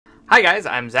Hi guys,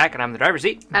 I'm Zach and I'm in the driver's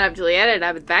seat. And I'm Juliet and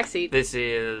I'm in the back seat. This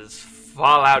is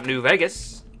Fallout New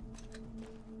Vegas.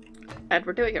 And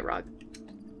we're doing it wrong.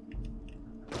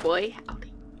 Boy,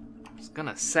 howdy. I was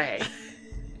gonna say.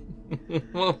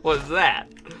 What was that?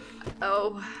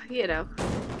 Oh, you know.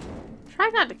 Try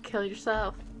not to kill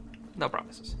yourself. No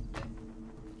promises.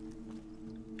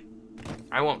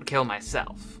 I won't kill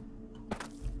myself.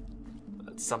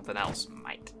 But something else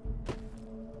might.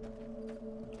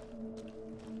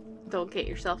 Don't get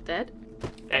yourself dead.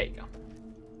 There you go.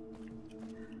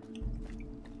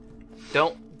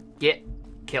 Don't get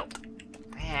killed.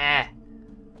 Ah.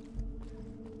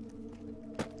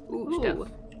 Ooh, stuff.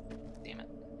 Damn it.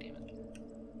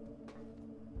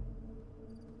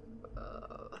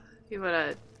 You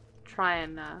wanna try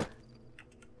and,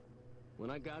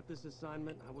 When I got this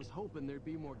assignment, I was hoping there'd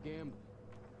be more gambling.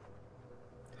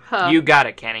 Huh. You got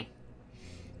it, Kenny.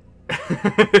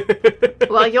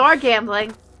 Well, you're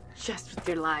gambling. Just with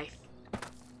your life.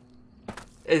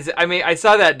 I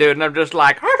saw that dude and I'm just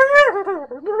like...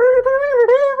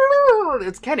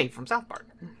 It's Kenny from South Park.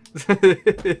 I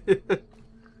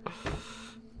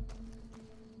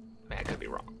could be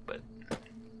wrong, but...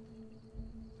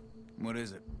 What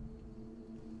is it?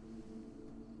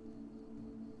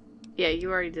 Yeah, you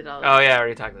already did all that. Oh yeah, I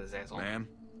already talked to this asshole. Ma'am?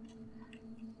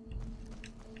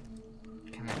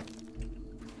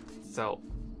 So...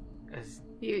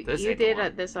 You this did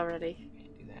one. this already.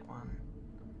 Do that one.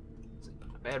 Sleep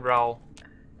on the bedroll.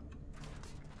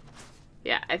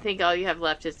 Yeah, I think all you have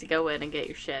left is to go in and get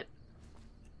your shit.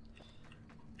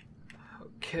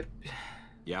 Okay.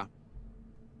 Yeah?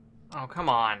 Oh, come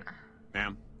on.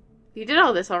 Ma'am? You did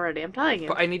all this already, I'm telling you.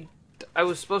 But I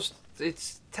was supposed to,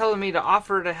 it's telling me to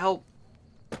offer to help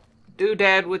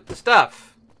Doodad with the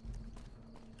stuff.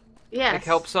 Yes. Like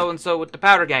help so-and-so with the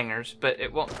powder gangers, but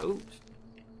it won't. Oops.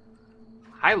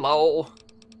 Hi-lo.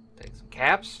 Take some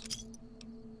caps.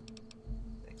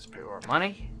 Take some pre-war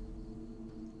money.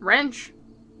 Wrench.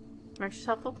 Wrench is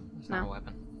helpful? It's not a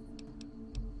weapon.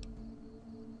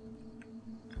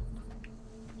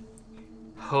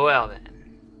 Well then.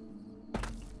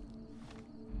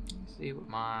 Let's see what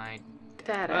my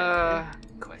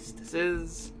quest this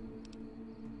is.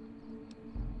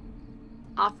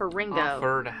 Offer Ringo.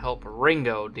 Offer to help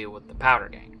Ringo deal with the powder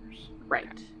gangers. Right.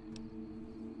 Okay.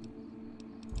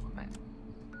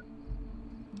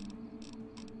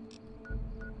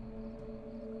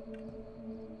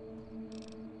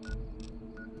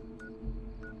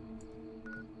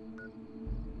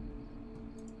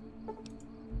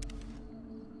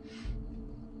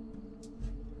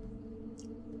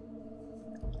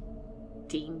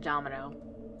 Dean Domino.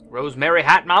 Rosemary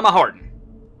Hat Mama Horton.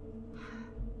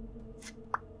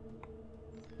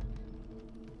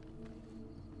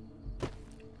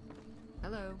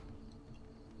 Hello.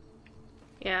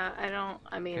 Yeah,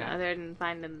 Okay. other than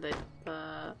finding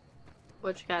the,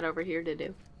 what you got over here to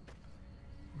do.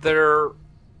 There's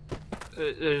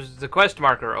the quest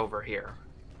marker over here.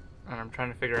 And I'm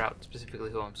trying to figure out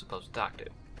specifically who I'm supposed to talk to.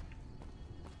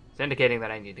 It's indicating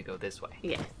that I need to go this way.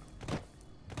 Yes.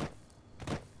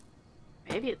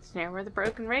 Maybe it's near where the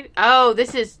broken radio... Oh,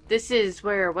 this is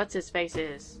where what's-his-face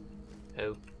is.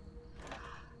 Oh.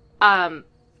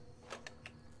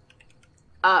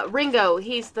 Ringo,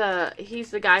 he's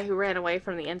the guy who ran away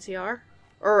from the NCR?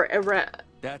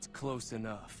 That's close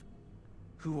enough.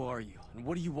 Who are you, and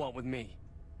what do you want with me?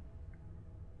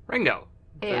 Ringo.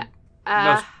 Yeah.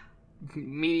 The most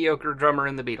mediocre drummer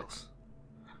in the Beatles.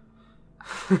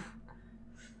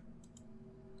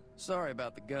 Sorry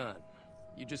about the gun.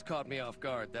 You just caught me off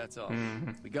guard, that's all.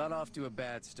 Mm-hmm. We got off to a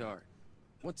bad start.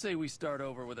 Let's say we start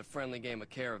over with a friendly game of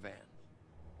Caravan.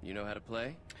 You know how to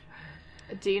play?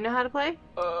 Do you know how to play?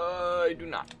 I do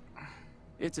not.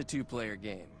 It's a two-player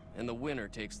game, and the winner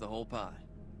takes the whole pot.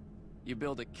 You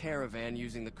build a caravan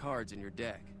using the cards in your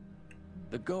deck.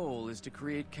 The goal is to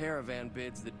create caravan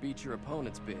bids that beat your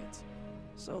opponent's bids.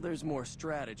 So there's more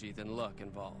strategy than luck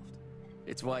involved.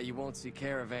 It's why you won't see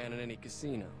Caravan in any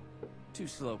casino. Too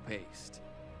slow-paced.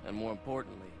 And more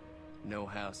importantly, no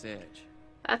house edge.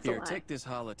 That's a Here, lie. take this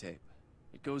holotape.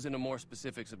 It goes into more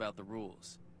specifics about the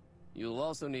rules. You'll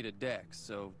also need a deck,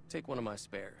 so take one of my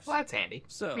spares. Well, that's handy.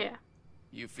 So, Yeah,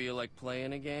 you feel like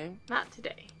playing a game? not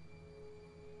today.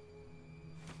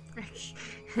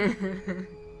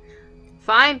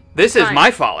 Fine. This is fine. my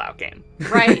Fallout game.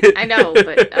 Right, I know,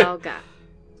 but oh god.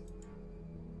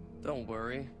 Don't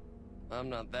worry. I'm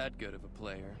not that good of a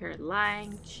player. You're a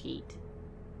lying cheat.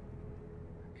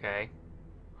 Okay.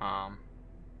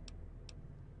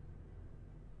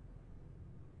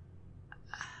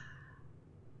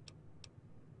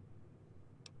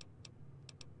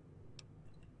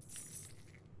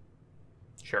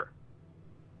 Sure.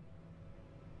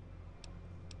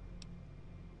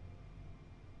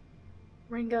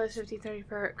 Ringo is 50-30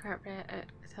 per current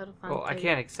total fund. Well, I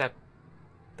can't accept.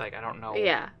 Like, I don't know.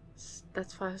 Yeah,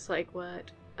 that's why I was like,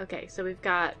 what? Okay, so we've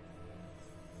got.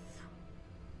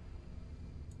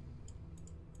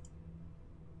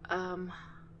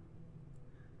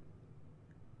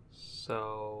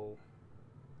 So.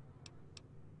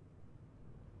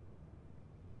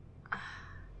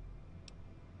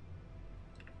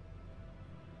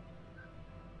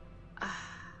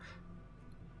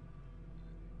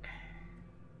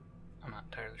 I'm not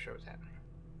entirely sure what's happening.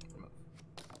 Remove.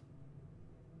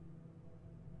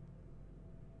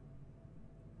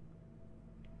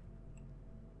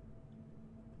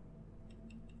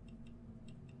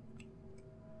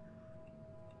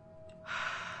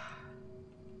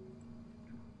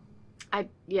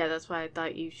 Yeah, that's why I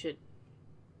thought you should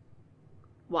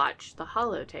watch the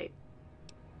holotape.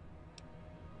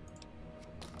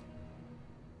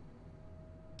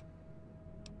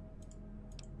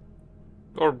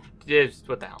 Or just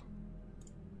what the hell?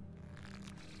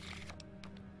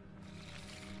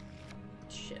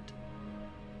 Shit.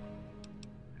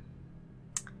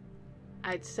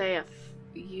 I'd say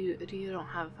you don't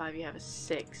have a 5, you have a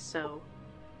 6, so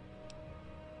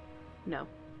no.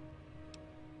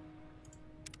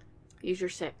 Use your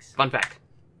 6. Fun fact.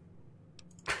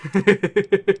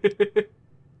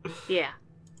 Yeah.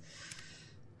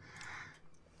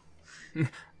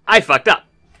 I fucked up.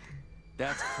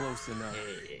 That's close enough.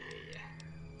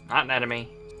 Not an enemy.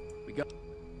 We got.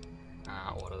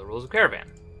 What are the rules of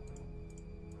caravan?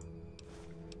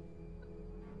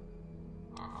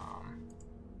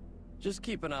 Just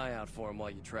keep an eye out for them while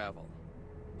you travel.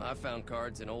 I found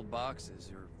cards in old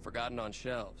boxes or forgotten on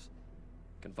shelves.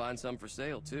 Can find some for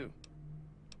sale too.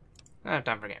 I don't have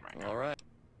time for a game right now. All right.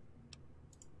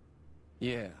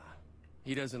 Yeah,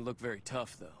 he doesn't look very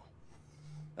tough though.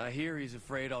 I hear he's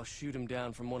afraid I'll shoot him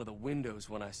down from one of the windows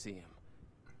when I see him.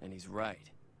 And he's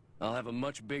right. I'll have a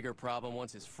much bigger problem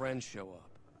once his friends show up.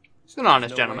 He's an honest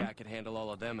There's no gentleman. way I could handle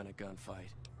all of them in a gunfight.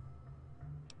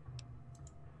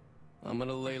 I'm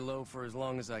gonna lay low for as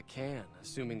long as I can,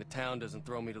 assuming the town doesn't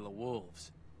throw me to the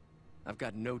wolves. I've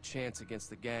got no chance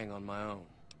against the gang on my own.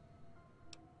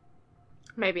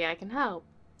 Maybe I can help.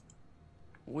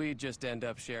 We'd just end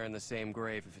up sharing the same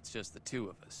grave if it's just the two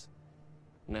of us.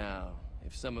 Now,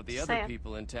 if some of the other Sad.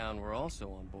 people in town were also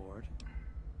on board...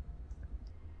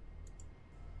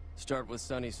 Start with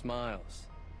Sunny Smiles.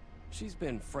 She's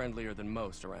been friendlier than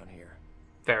most around here.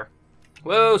 Fair.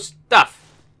 Whoa, stuff!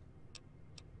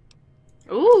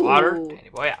 Ooh. Water, Dandy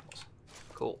Boy apples.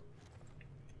 Cool.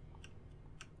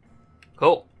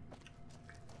 Cool.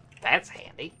 That's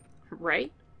handy.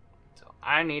 Right? So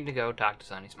I need to go talk to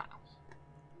Sunny Smiles.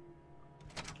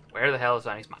 Where the hell is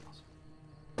Sunny Smiles?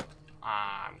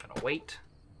 I'm gonna wait.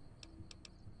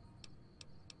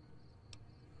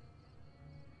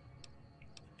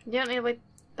 You don't need to wait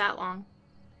that long.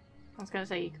 I was gonna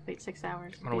say you could wait 6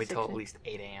 hours. I'm gonna wait till at least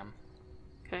 8 a.m.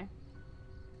 Okay.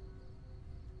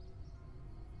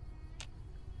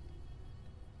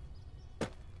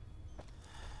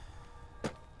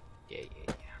 Yeah.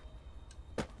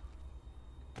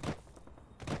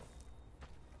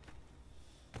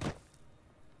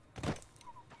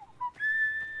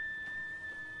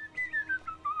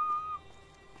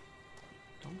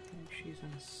 Don't think she's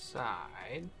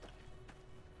inside.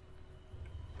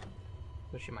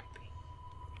 But she might be.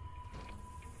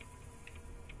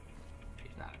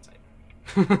 She's not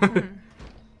inside.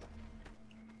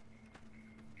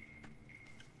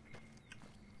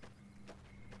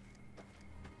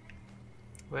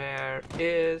 Where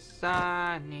is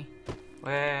Sunny?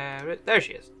 There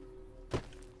she is.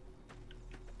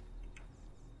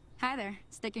 Hi there.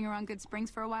 Sticking around Good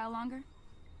Springs for a while longer?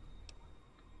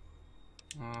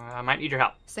 I might need your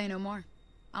help. Say no more.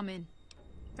 I'm in.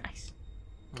 Nice.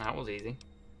 That was easy.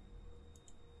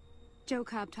 Joe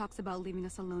Cobb talks about leaving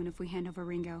us alone if we hand over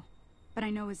Ringo. But I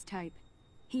know his type.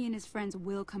 He and his friends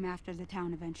will come after the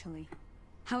town eventually.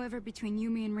 However, between you,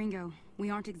 me, and Ringo, we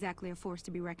aren't exactly a force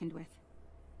to be reckoned with.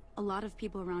 A lot of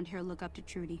people around here look up to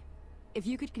Trudy. If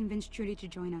you could convince Trudy to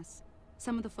join us,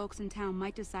 some of the folks in town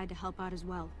might decide to help out as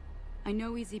well. I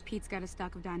know Easy Pete's got a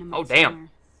stock of dynamite Oh, damn. somewhere,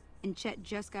 and Chet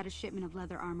just got a shipment of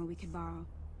leather armor we could borrow.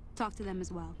 Talk to them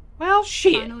as well. Well,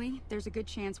 shit. Finally, there's a good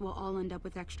chance we'll all end up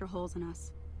with extra holes in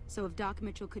us. So if Doc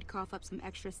Mitchell could cough up some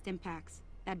extra stim packs,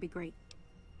 that'd be great.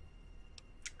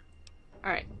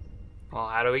 Alright. Well,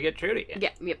 how do we get Trudy in?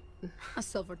 Yeah, yep. A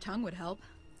silver tongue would help.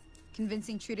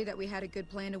 Convincing Trudy that we had a good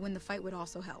plan to win the fight would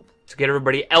also help. To get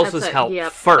everybody else's help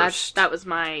Yep, first. That was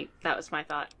my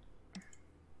thought.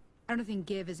 I don't think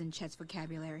give is in Chet's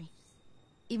vocabulary.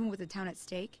 Even with the town at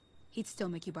stake, he'd still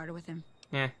make you barter with him.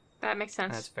 Yeah. That makes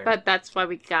sense. That's fair. But that's why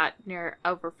we got near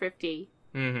over 50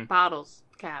 bottles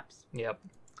caps. Yep.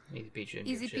 Easy Pete shouldn't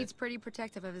Easy give a Pete's shit. pretty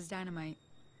protective of his dynamite.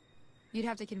 You'd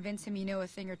have to convince him you know a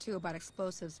thing or two about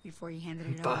explosives before you handed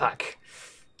it over. Fuck.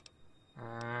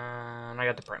 And I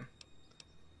got the prim.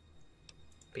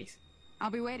 Peace.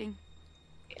 I'll be waiting.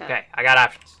 Yeah. Okay, I got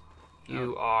options.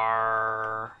 You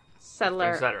are...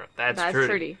 Settler. etc. That's Trudy.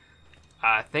 Trudy.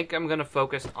 I think I'm gonna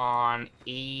focus on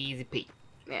Easy Pete.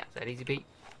 Yeah. Is that Easy Pete?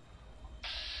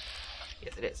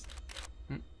 Yes, it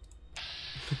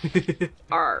is.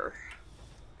 R.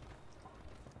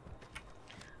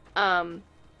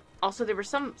 Also, there was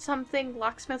something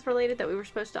locksmith related that we were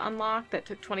supposed to unlock that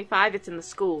took 25. It's in the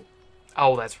school.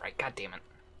 Oh, that's right. God damn it.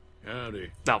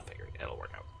 Howdy. I'll figure it. It'll work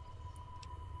out.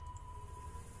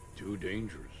 Too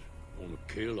dangerous. Wanna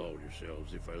kill all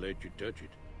yourselves if I let you touch it.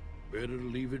 Better to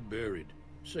leave it buried.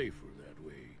 Safer that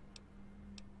way.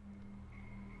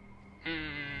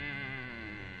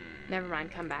 Never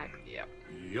mind, come back. Yep.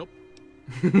 Yup.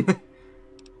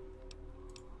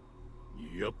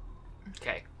 Yup.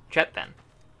 Okay. Chet then.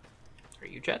 Are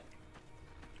you Chet?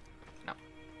 No. I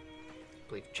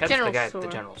believe Chet's General the guy store. at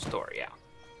the general store, yeah.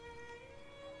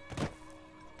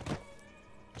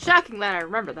 Shocking that I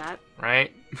remember that.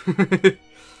 Right?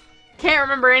 Can't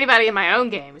remember anybody in my own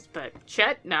games, but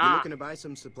Chet, You nah. looking to buy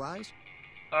some supplies?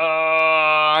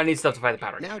 I need stuff to fight the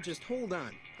powder. Now just hold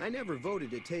on. I never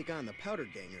voted to take on the powder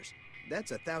gangers.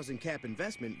 That's a 1,000 cap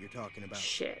investment you're talking about.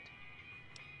 Shit.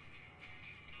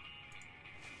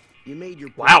 You made your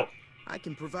point. Wow. I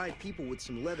can provide people with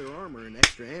some leather armor and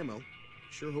extra ammo.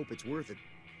 Sure hope it's worth it.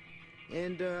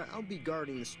 And I'll be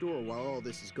guarding the store while all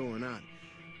this is going on.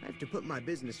 I have to put my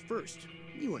business first.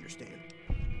 You understand.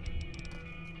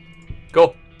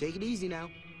 Cool. Take it easy now.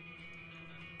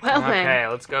 Well Okay, then.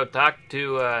 let's go talk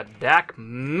to Doc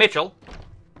Mitchell.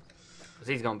 Because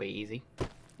he's going to be easy.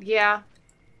 Yeah.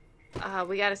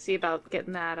 We gotta see about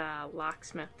getting that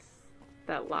locksmith,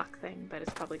 that lock thing, but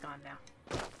it's probably gone now.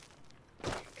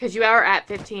 Because you are at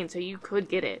 15, so you could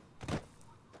get it.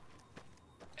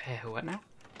 What now?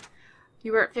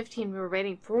 You were at 15, we were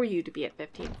waiting for you to be at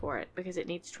 15 for it, because it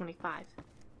needs 25.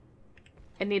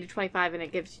 It needed 25 and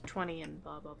it gives you 20 and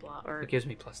blah blah blah. Or It gives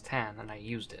me plus 10, and I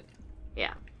used it.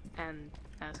 yeah, and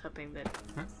I was hoping that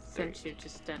Huh? since you've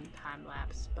just done time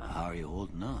lapse, but How are you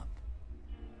holding up?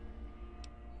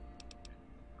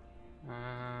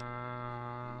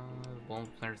 Well,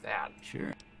 there's that.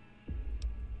 Sure.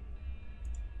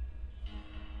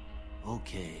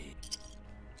 Okay.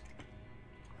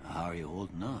 How are you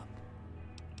holding up?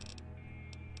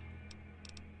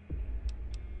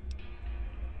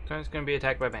 So it's going to be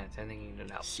attacked by bandits. Anything you need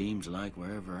to help. Seems like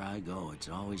wherever I go, it's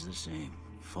always the same.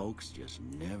 Folks just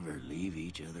never leave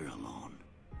each other alone.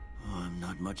 Oh, I'm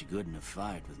not much good in a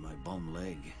fight with my bum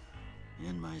leg.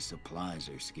 And my supplies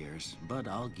are scarce, but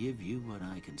I'll give you what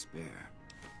I can spare.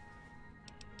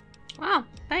 wow,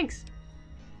 thanks.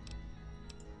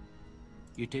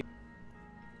 You take...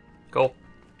 Cool.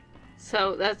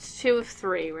 So that's 2 of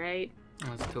 3, right?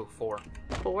 Let's do 4.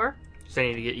 4? Just I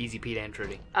need to get Easy Pete and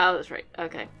Trudy. Oh, that's right.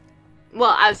 Okay.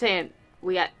 Well, I was saying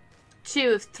we got 2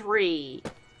 of 3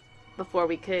 before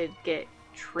we could get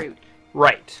Trudy.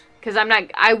 Right. Because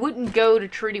I wouldn't go to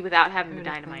Trudy without having the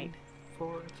dynamite.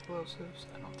 4 explosives?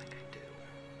 I don't think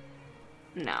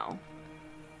I do. No.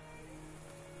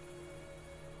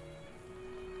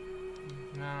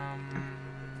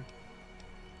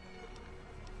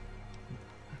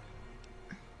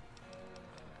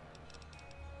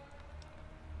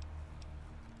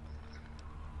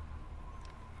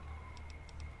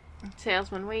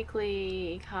 Salesman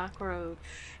Weekly, Cockroach.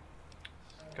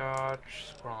 Scotch,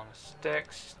 Squirrel on a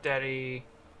Stick, Steady.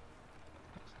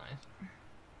 That's nice.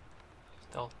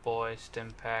 Stealth Boy,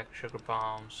 Stim Pack, Sugar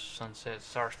Bombs, Sunset,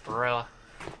 Sarsaparilla.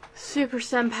 Super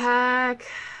Senpak. Wait,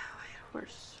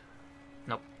 where's...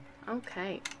 Nope.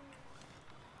 Okay.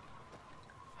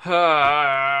 I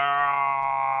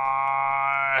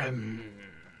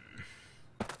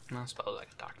suppose I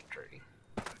could talk to Trudy.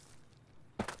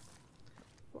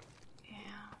 Yeah.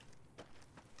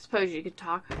 Suppose you could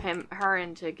talk her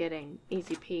into getting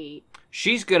Easy Pete.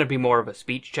 She's gonna be more of a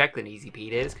speech check than Easy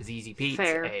Pete is, because Easy Pete's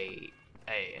Fair.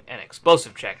 an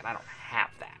explosive check, and I don't have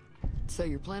that. So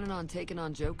you're planning on taking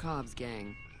on Joe Cobb's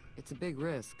gang. It's a big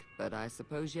risk, but I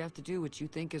suppose you have to do what you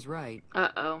think is right.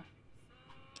 Uh-oh.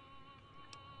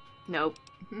 Nope.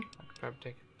 I could probably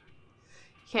take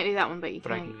it, Can't do that one, but you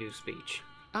but I can. can do speech.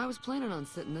 I was planning on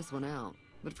sitting this one out,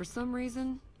 but for some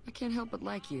reason, I can't help but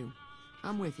like you.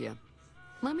 I'm with you.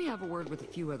 Let me have a word with a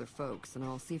few other folks, and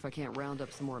I'll see if I can't round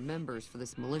up some more members for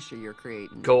this militia you're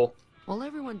creating. Cool. While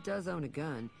everyone does own a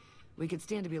gun, we could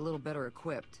stand to be a little better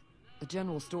equipped. The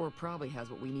general store probably has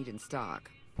what we need in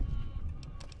stock.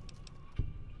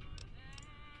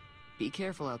 Be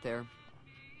careful out there.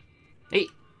 Hey.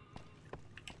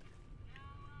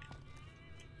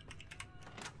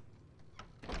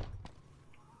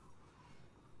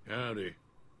 Howdy.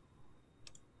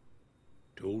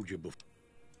 Told you before.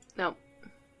 No.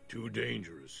 Too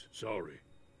dangerous. Sorry.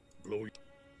 Blow.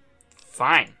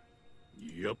 Fine.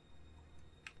 Yep.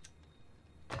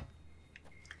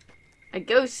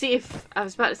 Go see if... I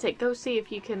was about to say, go see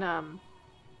if you can,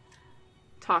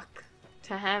 talk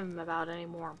to him about any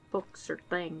more books or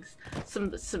things.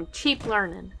 Some cheap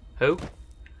learning. Who?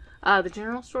 The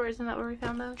general store, isn't that where we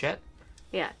found those? Chet?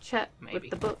 Yeah, Chet Maybe. with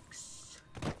the books.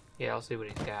 Yeah, I'll see what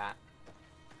he's got.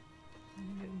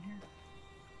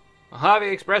 Mojave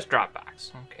Express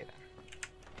Dropbox. Okay,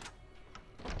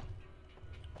 then.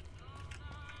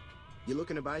 You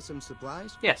looking to buy some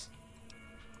supplies? Yes.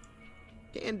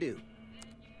 Can do.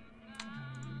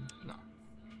 No.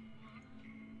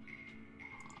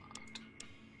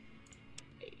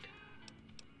 8.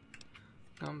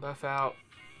 Gum buff out.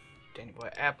 Danny Boy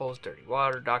apples, dirty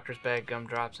water, doctor's bag,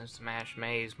 gumdrops, instant mash,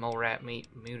 maize, mole rat meat,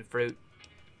 muted fruit,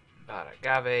 about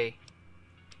agave.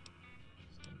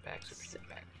 Sit back, super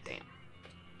back. Damn. Is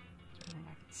there anything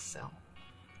I can sell?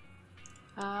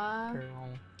 Apparel.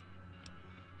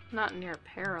 Not near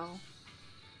apparel.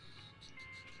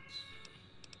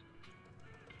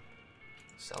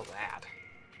 Sell that.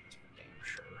 That's for damn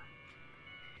sure.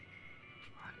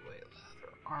 Lightweight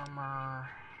leather armor.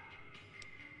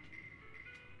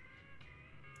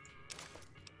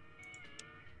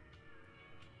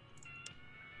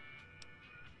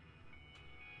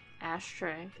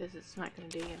 Ashtray, because it's not going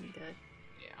to do you any good.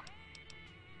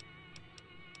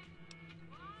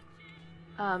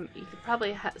 Yeah. You could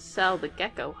probably sell the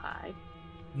gecko hide.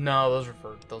 No, those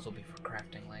will be for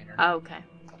crafting later. Oh, okay.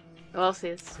 Well,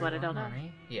 see, this is what I don't know.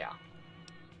 Money? Yeah.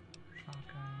 Shotgun.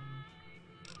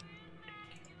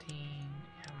 Canteen.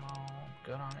 Ammo.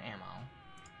 Good on ammo.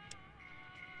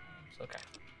 It's okay.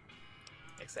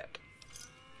 Except.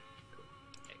 Cool.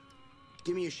 Hey,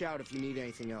 Give me a shout if you need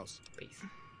anything else. peace.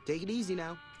 Take it easy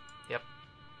now. Yep.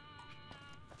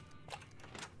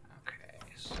 Okay,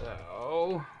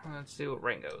 so let's see what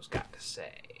Ringo's got to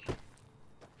say.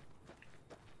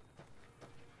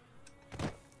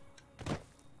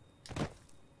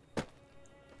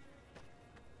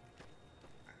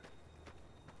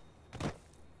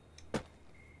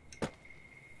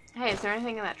 Hey, is there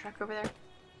anything in that truck over there?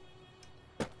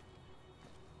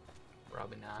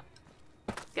 Probably not.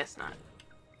 Guess not.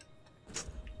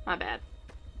 My bad.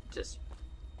 Just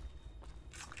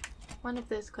one of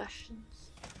those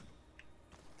questions.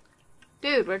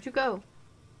 Dude, where'd you go?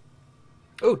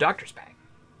 Oh, doctor's bag.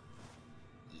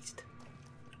 East.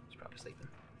 He's probably sleeping.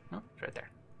 Oh, it's right there.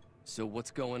 So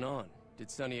what's going on?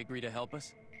 Did Sonny agree to help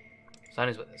us?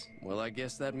 Sonny's with us. Well, I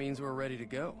guess that means we're ready to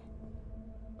go.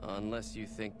 Unless you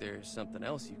think there's something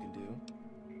else you can do.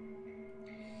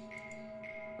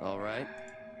 All right.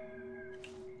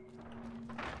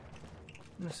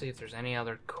 I'm gonna see if there's any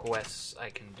other quests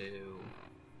I can do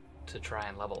to try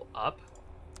and level up.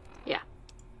 Yeah.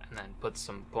 And then put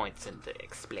some points into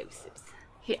explosives.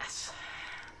 Yes.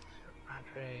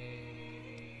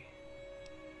 Andre.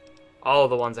 All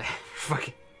the ones I have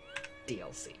fucking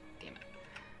DLC. Damn it.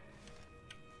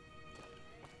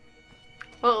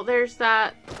 Well, there's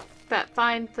that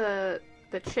find the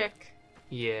chick.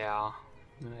 Yeah.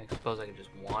 I suppose I could just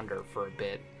wander for a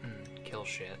bit and kill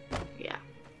shit. Yeah.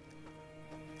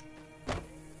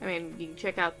 I mean, you can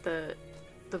check out the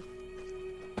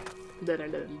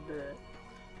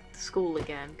school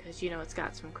again, because you know it's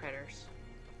got some critters.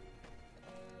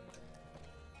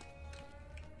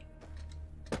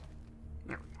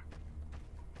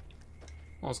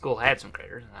 Well, school had some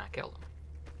critters, and I killed them.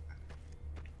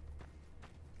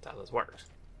 That's how this works.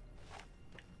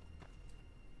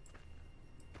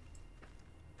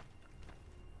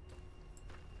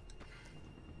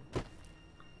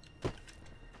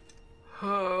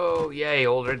 Oh, yay,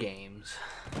 older games.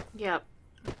 Yep.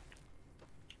 At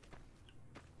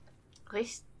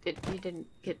least you didn't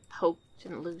get poked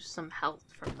and lose some health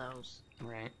from those.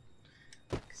 Right.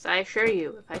 Because I assure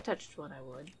you, if I touched one, I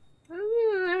would.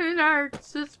 It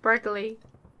hurts. It's prickly.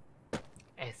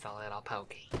 It's a little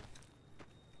pokey.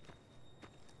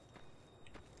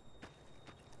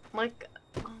 Like,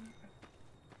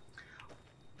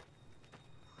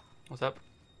 What's up?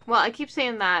 well, I keep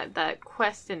seeing that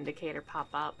quest indicator pop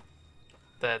up.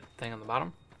 That thing on the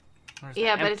bottom? There's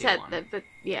Yeah, an but it's empty at one. but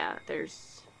yeah,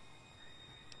 there's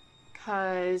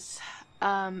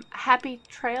Happy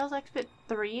Trails Exhibit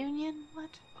the reunion.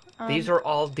 What? These are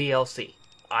all DLC.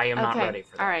 I am not ready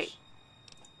for those. All right.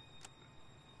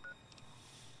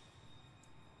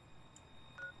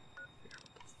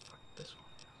 This one.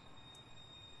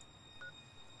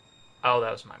 Oh,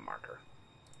 that was my marker.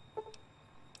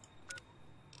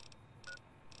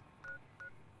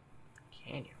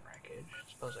 Canyon wreckage.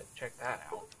 Suppose I can check that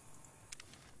out.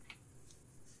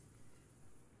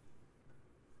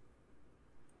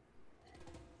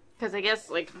 Because I guess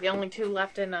like the only two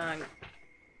left in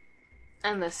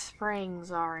the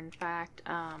springs are in fact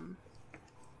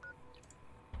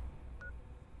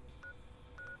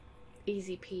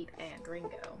Easy Pete and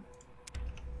Ringo.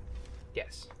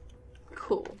 Yes.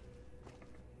 Cool.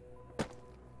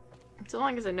 So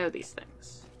long as I know these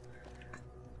things.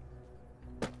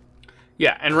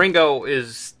 Yeah, and Ringo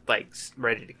is like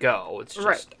ready to go. It's just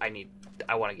Right.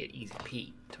 I want to get Easy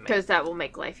Pete to make. Because that will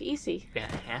make life easy.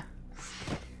 Yeah.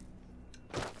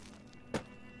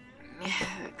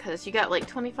 Because you got like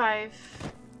 25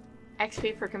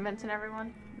 XP for convincing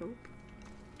everyone. Nope.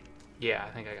 Yeah,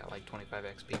 I think I got like 25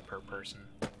 XP per person.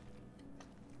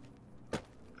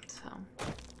 So.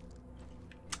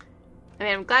 I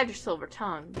mean, I'm glad you're silver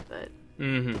tongued, but.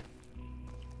 Mm-hmm.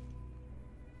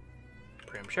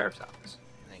 Prim Sheriff's Office.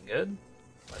 Anything good?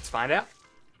 Let's find out.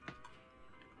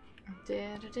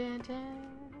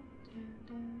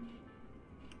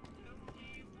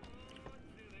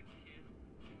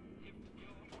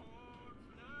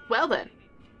 Well then.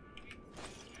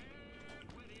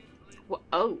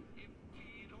 Oh.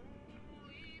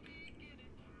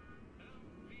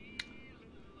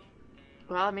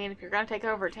 Well, I mean, if you're gonna take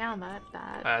over a town, that.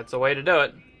 That's a way to do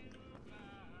it.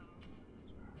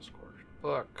 Scorched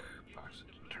book, box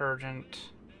of detergent,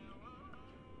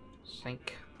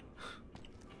 sink.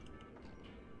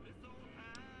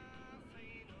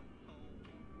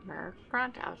 Merc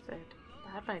front outfit.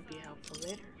 That might be helpful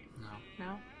later.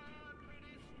 No?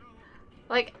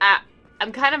 Like,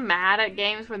 I'm kind of mad at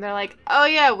games when they're like, oh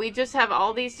yeah, we just have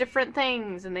all these different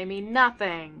things and they mean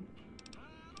nothing.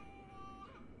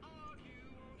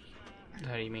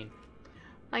 How do you mean?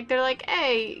 Like, they're like,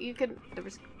 hey, you can...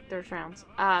 There's rounds.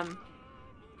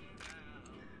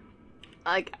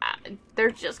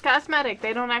 They're just cosmetic.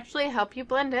 They don't actually help you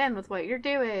blend in with what you're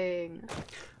doing.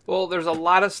 Well, there's a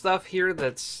lot of stuff here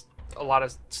that's... A lot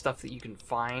of stuff that you can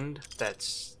find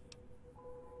that's...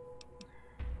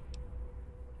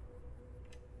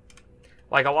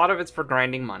 Like, a lot of it's for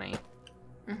grinding money.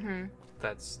 Mm-hmm.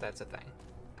 That's a thing.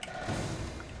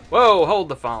 Whoa, hold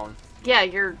the phone. Yeah,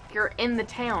 you're in the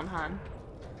town, hon.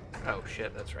 Oh,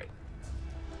 shit, that's right.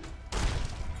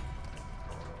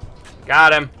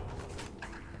 Got him.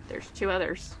 There's two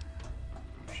others.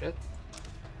 Shit.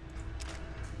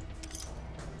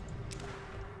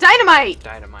 Dynamite!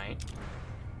 Dynamite.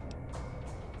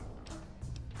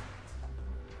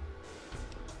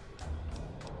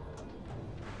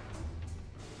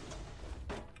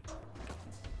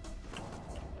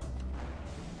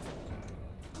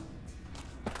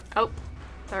 Oh,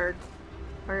 third.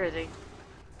 Where is he?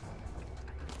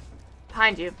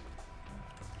 Behind you.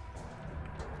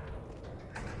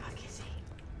 Where the fuck is he?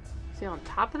 Is he on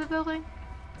top of the building?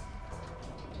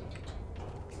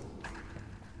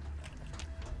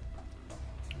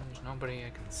 There's nobody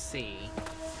I can see.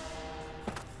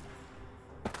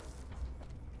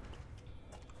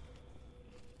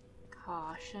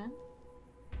 Caution.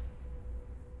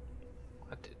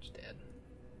 That dude's dead.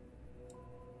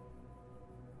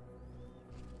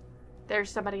 There's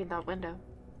somebody in that window.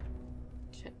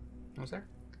 Shit. Was there?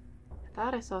 I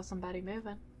thought I saw somebody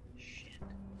moving. Shit.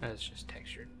 That's just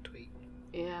textured tweet.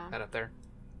 Yeah. That up there?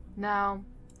 No.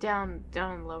 Down in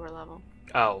the lower level.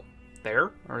 Oh.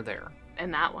 There? Or there?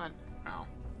 In that one. Oh.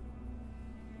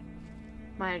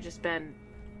 Might have just been...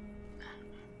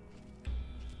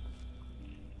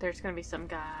 There's gonna be some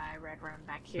guy red running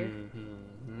back here.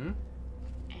 Mm-hmm.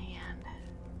 And...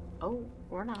 Oh,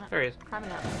 or not. There he is.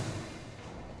 Climbing up.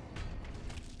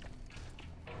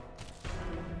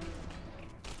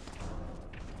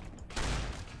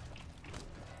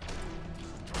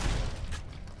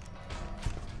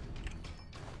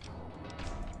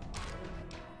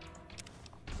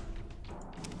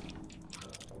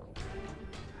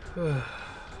 You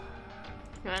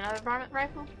want another varmint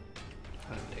rifle?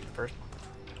 I'm gonna take the first one.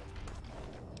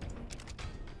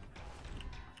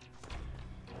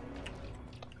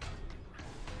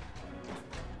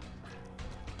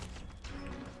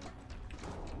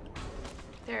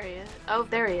 There he is. Oh,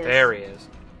 there he is. There he is.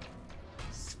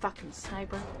 This fucking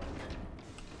sniper.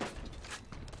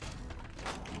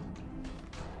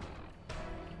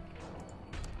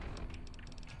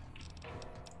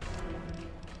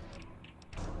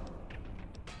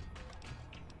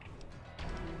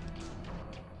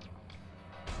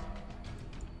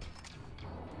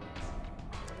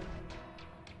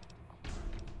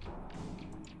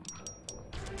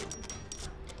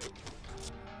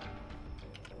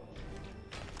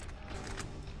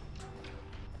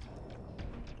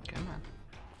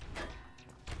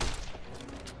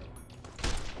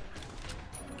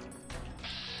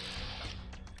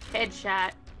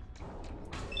 Headshot.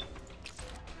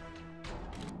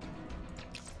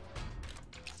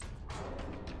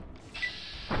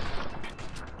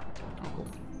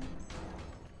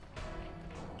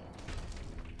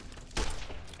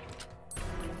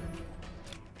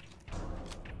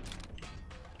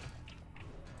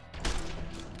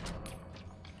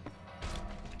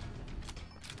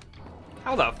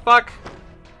 How the fuck?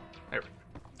 There.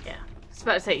 Yeah. I was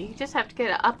about to say, you just have to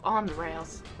get up on the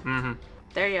rails. Mm-hmm.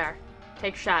 There you are.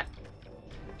 Take a shot.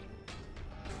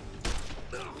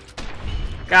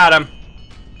 Got him.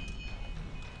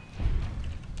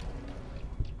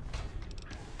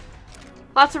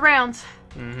 Lots of rounds.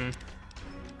 Mm-hmm.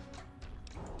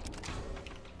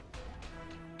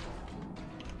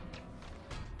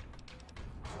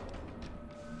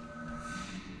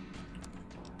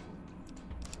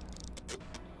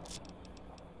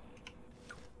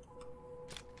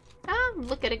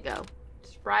 Look at it go.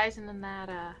 Just rising in that,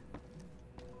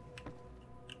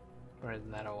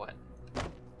 Rising that a what?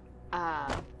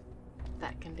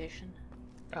 that condition.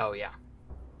 Oh, yeah.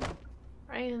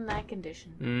 Right in that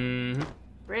condition. Mm-hmm.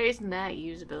 Raising that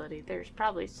usability. There's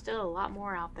probably still a lot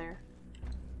more out there.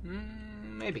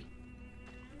 Maybe.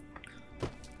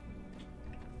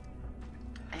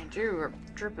 Andrew, we're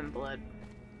dripping blood.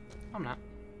 I'm not.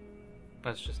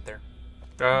 That's just there.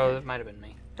 Oh, that might have been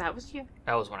me. That was you?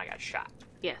 That was when I got shot.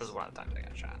 Yes. That was one of the times I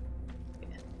got shot. Yeah.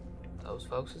 Those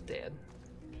folks is dead.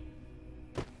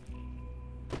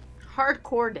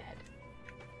 Hardcore dead.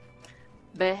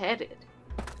 Beheaded.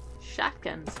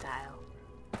 Shotgun style.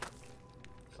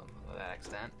 Something to that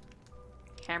extent.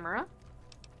 Camera?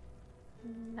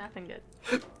 Nothing good.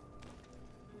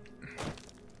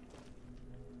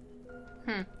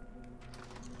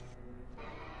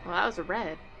 Well, that was a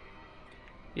red.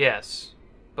 Yes,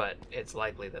 but it's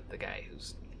likely that the guy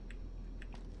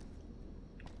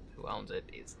who owns it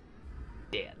is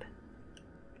dead.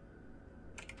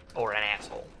 Or an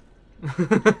asshole.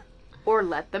 Or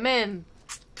let them in.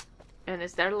 And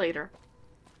is there later.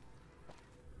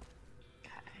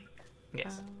 Okay.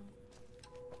 Yes.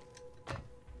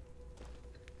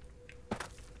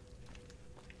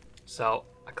 So,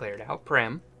 I cleared out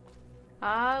Prim.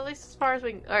 At least as far as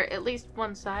we can, or at least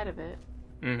one side of it.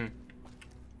 Mm-hmm.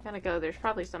 Gotta go, there's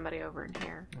probably somebody over in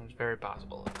here. It's very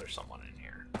possible that there's someone in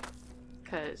here.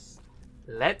 Cause...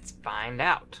 Let's find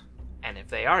out. And if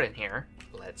they are in here,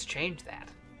 let's change that.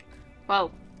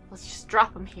 Well, let's just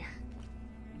drop them here.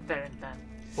 There and then.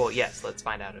 Well, yes, let's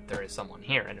find out if there is someone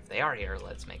here. And if they are here,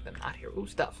 let's make them not here. Ooh,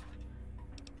 stuff.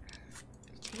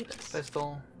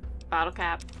 Pistol. Bottle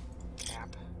cap.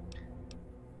 Cap.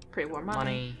 Pre-war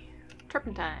money.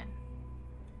 Turpentine.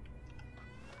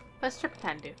 What's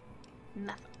turpentine do?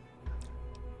 Nothing.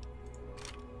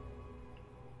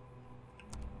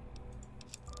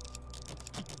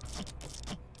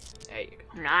 There you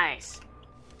go. Nice.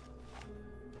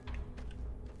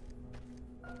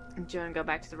 Do you want to go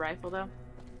back to the rifle, though?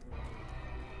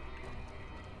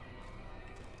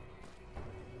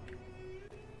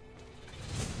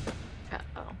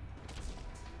 Uh-oh.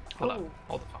 Hold up.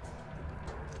 Hold the phone.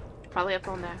 Probably up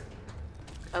on there.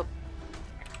 Oh.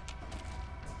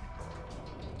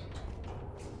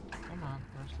 Come on.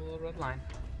 There's the little red line.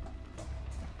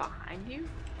 Behind you?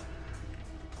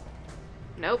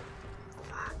 Nope.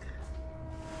 Fuck.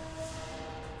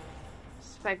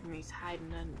 Suspecting he's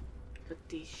hiding in with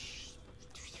these.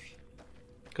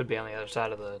 Could be on the other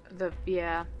side of the...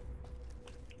 Yeah.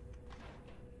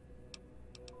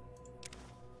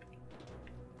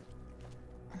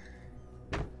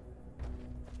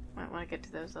 Might want to get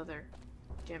to those other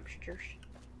gemsters.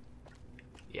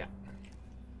 Yeah.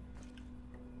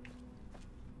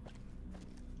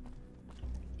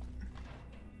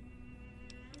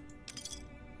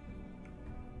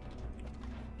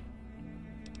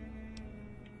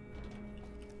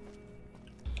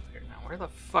 Here, now, where the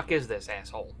fuck is this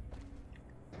asshole?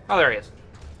 Oh, there he is.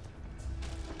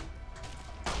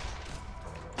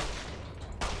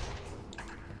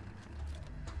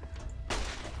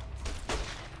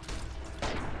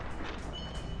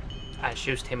 I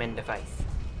shoot him in the face.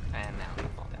 And now he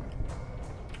falls down.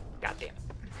 God damn it.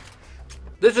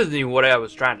 This isn't even what I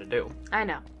was trying to do. I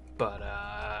know. But,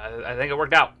 I think it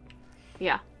worked out.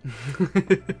 Yeah.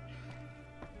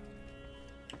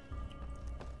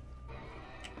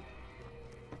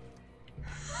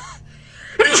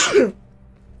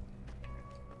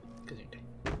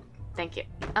 Thank you.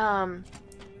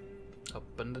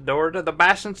 Open the door to the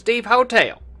Bass and Steve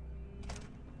Hotel.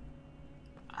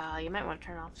 You might want to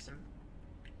turn off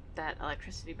that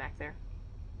electricity back there.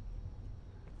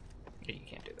 You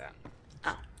can't do that.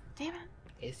 Oh, damn it.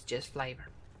 It's just flavor.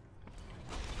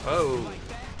 Oh.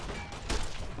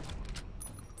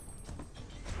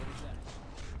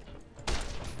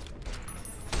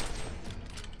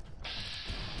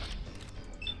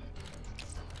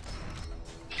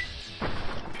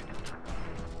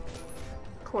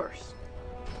 course.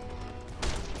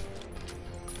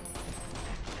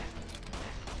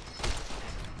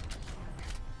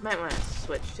 Might want to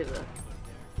switch to the...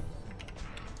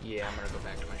 Yeah, I'm gonna go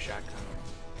back to my shotgun.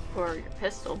 or your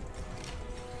pistol.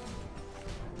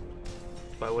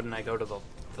 Why wouldn't I go to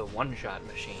the one-shot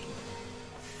machine?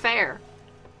 Fair.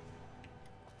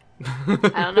 I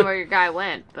don't know where your guy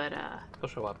went, but He'll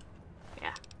show up.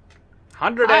 yeah.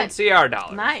 100 Alright. NCR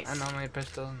dollars. Nice. Unnominated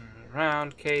pistol,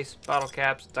 round, case, bottle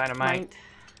caps, dynamite,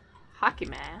 Hockey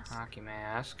mask. hockey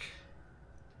mask.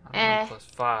 Eh. Plus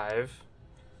 5.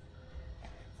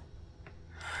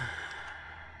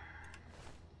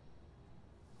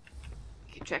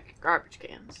 You can check your garbage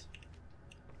cans.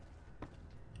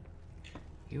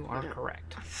 You are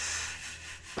correct.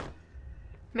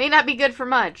 May not be good for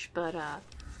much, but I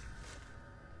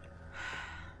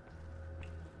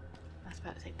was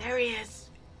about to say, there he is,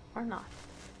 or not.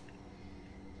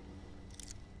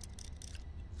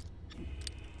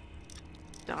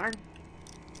 Darn.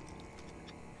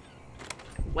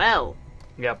 Well,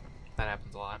 Yep, that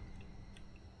happens a lot.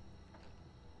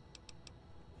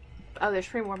 oh, there's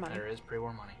 3 more money. There is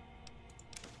pre-war money.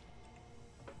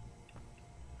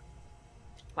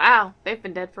 Wow, they've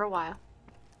been dead for a while.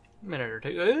 A minute or two.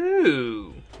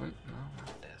 Ooh! No,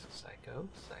 not desk. Psycho.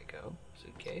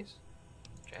 Suitcase.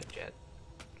 Jet.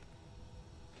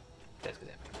 Desk is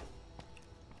empty.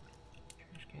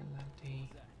 Trash can's empty.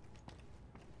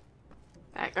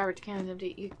 That garbage can is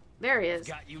empty. There he is.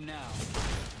 Got you now.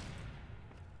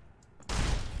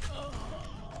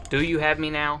 Do you have me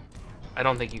now? I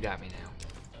don't think you got me now.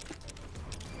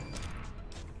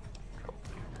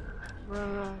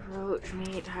 Roach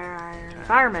meat, tire iron,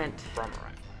 environment. From a rifle.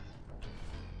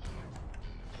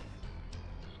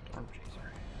 Storm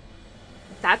chaser.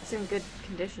 That's in good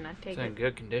condition. I take It's in it.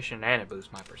 good condition and it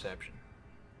boosts my perception.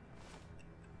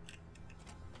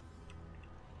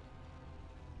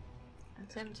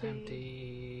 That's It's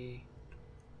empty.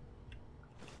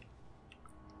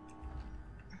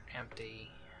 Empty.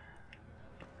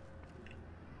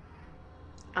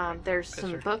 There's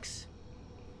some Yes, sir. books.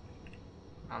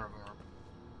 None of them are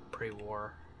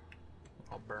pre-war.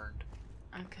 All burned.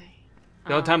 Okay.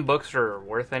 The only time books are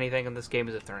worth anything in this game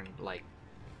is if they're in, like,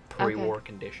 pre-war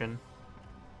condition.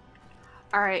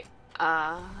 All right.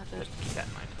 Just keep that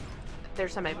in mind.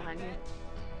 There's somebody behind you.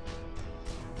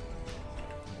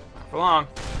 Not for long.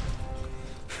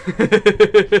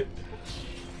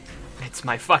 It's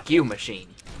my fuck you machine.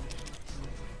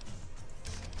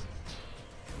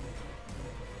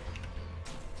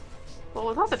 Well,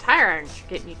 with all the tire irons you're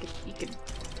getting, you could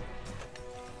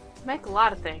make a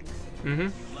lot of things.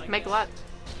 Mm-hmm. Make a lot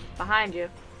behind you.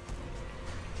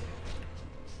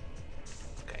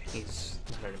 Okay, he's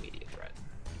not an immediate threat.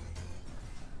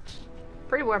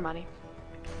 Pre-war money.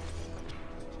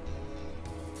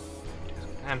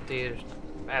 Empty, there's no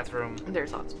bathroom.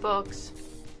 There's lots of books.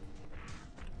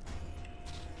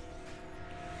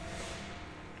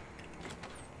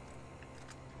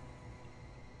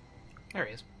 There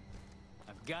he is.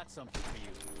 I've got something for you.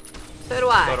 So do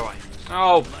I. So do I.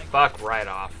 Oh, fuck right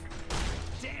off.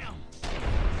 Damn.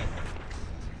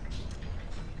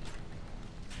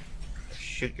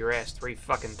 Shoot your ass 3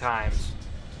 fucking times.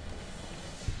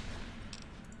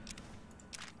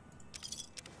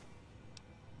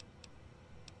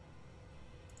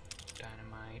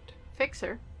 Dynamite.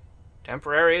 Fixer.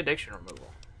 Temporary addiction removal.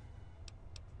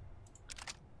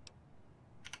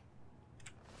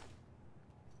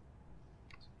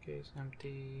 Case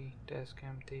empty. Desk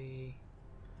empty.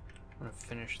 I'm gonna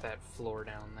finish that floor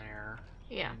down there.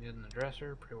 Yeah. Good in the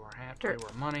dresser. Pre-war hat. Dirt. Pre-war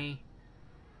money.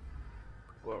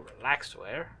 Pre-war relaxed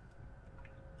wear.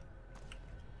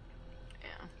 Yeah.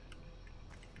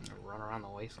 I'm gonna run around the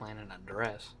wasteland in a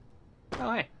dress.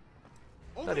 Oh hey.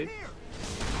 That dude.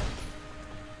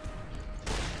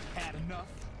 Had enough.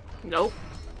 Nope.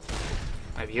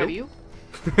 Have you? Have you?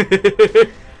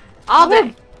 All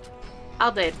day.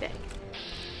 All day today.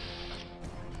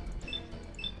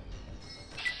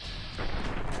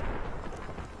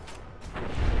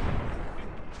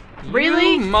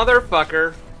 Really? You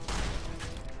motherfucker.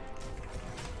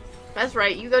 That's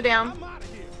right. You go down. I'm out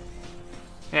of here.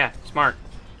 Yeah, smart.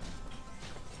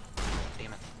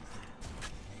 Damn it.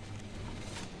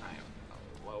 I am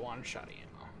low on shotty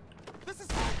ammo. This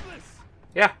is hopeless.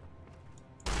 Yeah.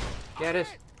 Yeah, it is.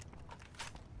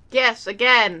 Yes,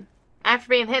 again. After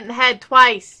being hit in the head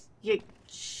twice. You.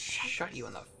 Shot you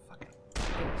in the fucking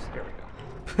face. There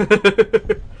we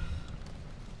go.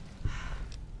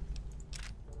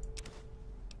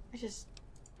 I just.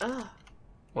 Ugh.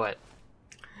 What?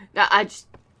 No, I just.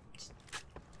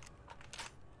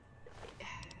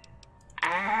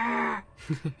 Ah.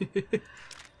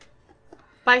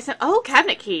 Buy some. Oh,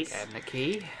 cabinet keys. Cabinet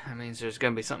key. That means there's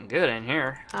gonna be something good in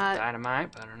here.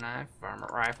 Dynamite, butter knife,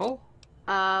 varmint rifle.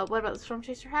 What about the storm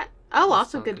chaser hat? Oh,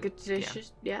 also good good.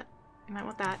 dishes. Yeah. You might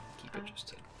want that. Keep it just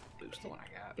to boost the one I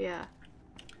got. Yeah.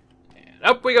 And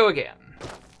up we go again.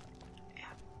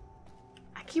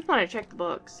 I keep wanting to check the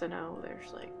books. I know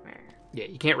there's like Yeah,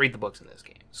 you can't read the books in this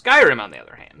game. Skyrim, on the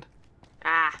other hand.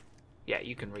 Ah. Yeah,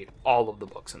 you can read all of the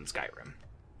books in Skyrim.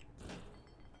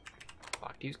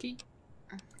 Locked use key.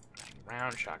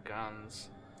 Round shotguns.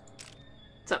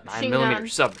 9mm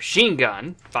submachine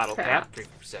gun. Bottle cap.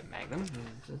 357 Magnum.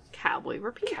 Cowboy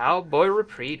repeater. Cowboy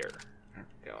repeater. There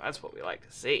we go. That's what we like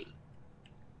to see.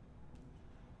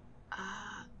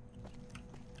 How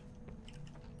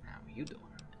are you doing?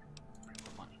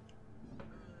 Money.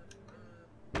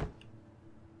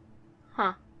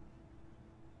 Huh.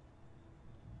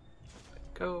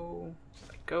 Let go.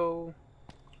 Let go.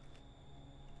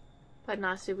 But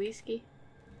Nasu whiskey.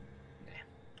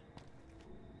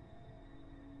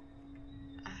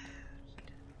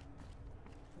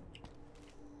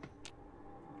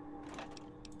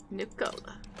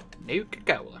 Nuka-Cola.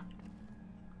 Nuka-Cola.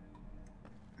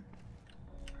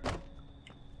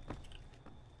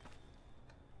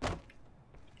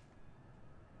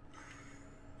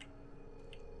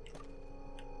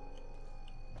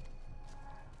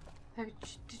 Did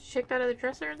you check that other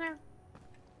dresser in there?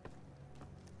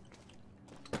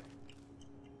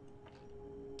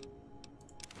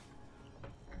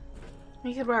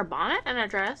 You could wear a bonnet and a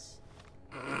dress.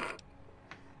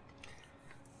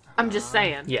 I'm just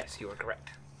saying. Yes, you are correct.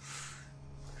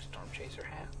 Storm chaser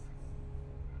hat.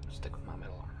 Stick with my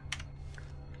metal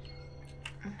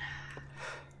armor.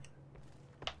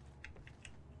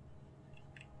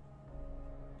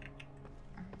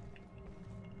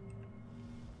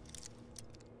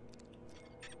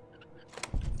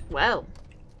 Well.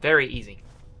 Very easy.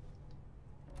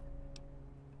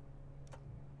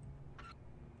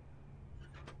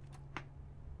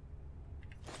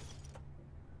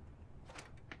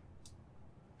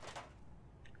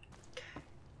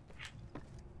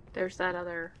 There's that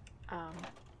other,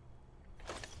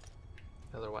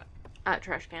 Other what?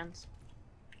 Trash cans.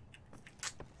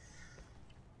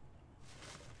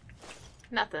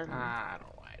 Nothing. I don't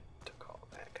know why I took all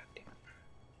that. God damn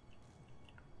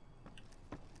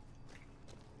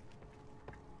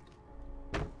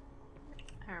it.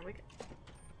 There we go.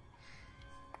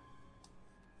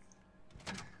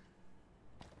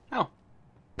 Oh.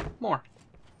 More.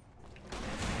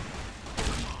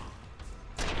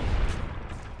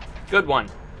 Good one.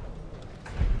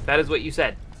 That is what you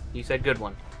said. You said good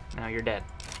one. Now you're dead.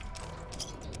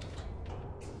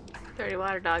 30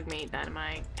 water, dog meat,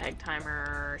 dynamite, egg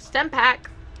timer, stem pack.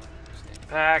 Stem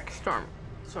pack. Storm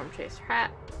chaser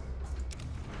hat.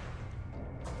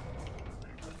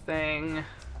 Thing.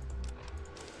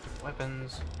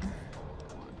 Weapons. I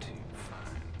want to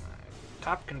find my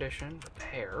top condition.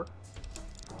 Repair.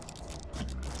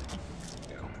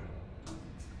 Go.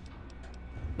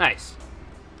 Nice.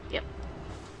 Yep.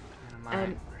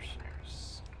 Dynamite.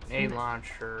 Mercenaries. Grenade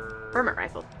launcher. Varmint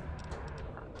rifle.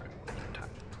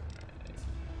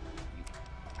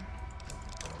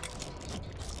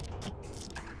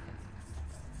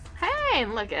 Hey,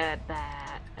 look at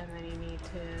that. And then you need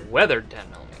to... Weathered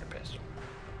 10mm pistol.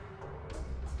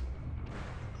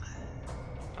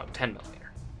 Oh, 10mm.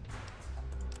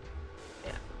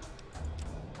 Yeah.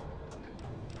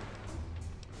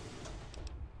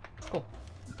 Cool.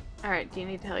 Alright, do you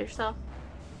need to heal yourself?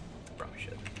 Probably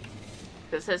should.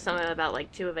 It says something about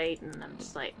like 2 of 8, and I'm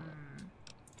just like,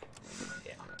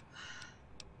 Yeah.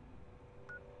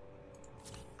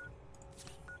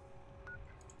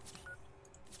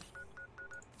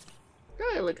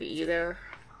 Really look at you there.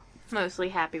 Mostly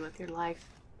happy with your life.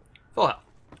 Full health.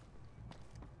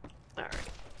 Alright.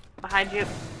 Behind you.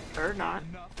 Or not.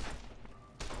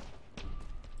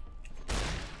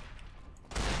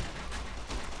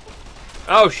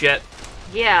 Oh shit.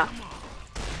 Yeah.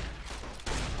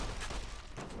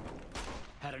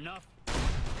 Had enough?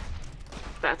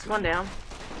 That's one down.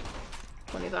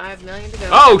 25 million to go.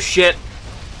 Oh shit.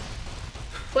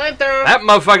 Flamethrower! That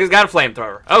motherfucker's got a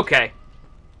flamethrower. Okay.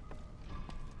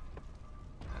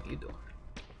 How you doing?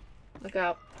 Look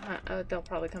out. They'll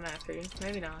probably come after you.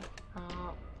 Maybe not.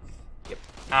 Yep.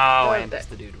 Oh, Oh, and that- it's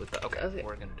the dude with the... Okay, Okay.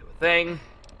 we're gonna do a thing.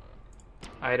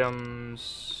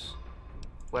 Items.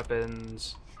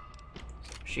 Weapons.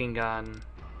 Machine gun.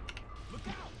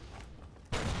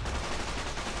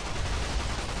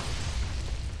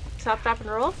 Stop, drop, and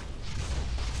roll.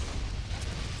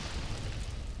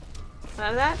 None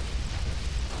of that?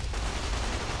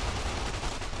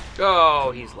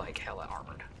 Oh, he's like hella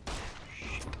armored.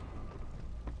 Shit.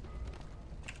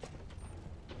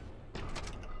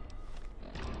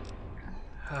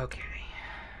 Okay.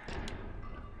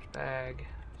 Bag.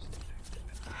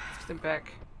 Stim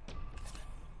pack.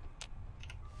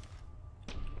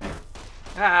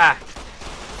 Ah!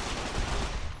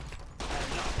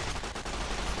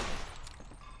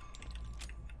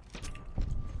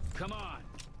 Come on.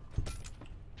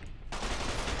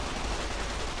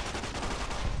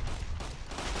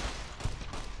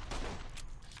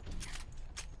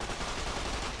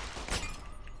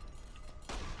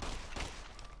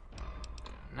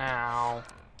 Now,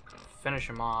 finish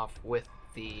him off with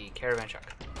the caravan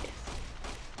shotgun.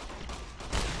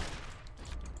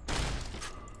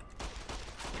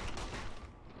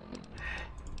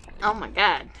 Oh my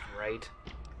god. Right.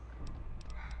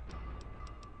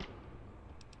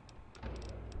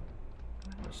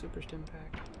 Super stim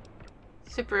pack.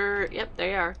 Super, yep,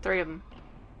 there you are. 3 of them.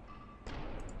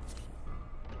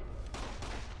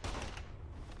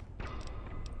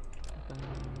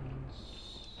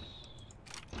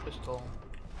 Pistol.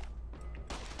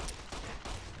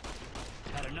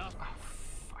 Had enough? Oh,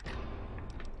 fuck.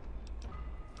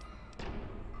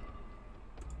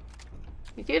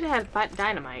 You could have had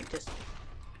dynamite, just...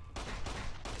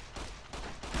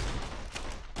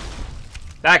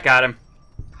 That got him.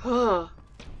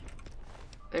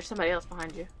 There's somebody else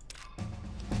behind you.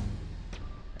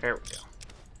 There we go.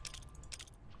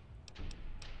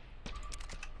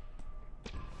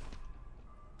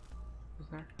 Is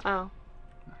there? Oh.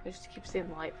 I just keep seeing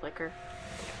the light flicker.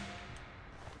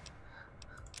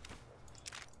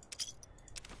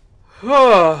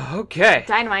 Oh, okay.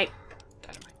 Dynamite.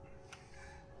 Dynamite.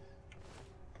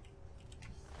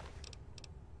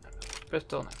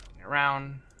 Pistol,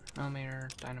 round, millimeter,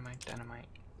 dynamite.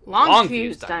 Long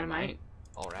fuse dynamite.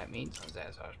 All right, meat,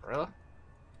 Zaz sarsaparilla.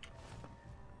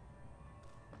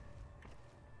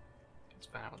 Let's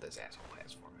find out what this asshole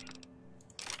has for me.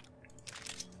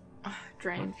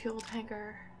 Drain fuel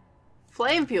tanker.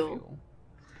 Flame fuel.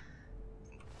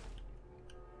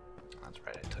 That's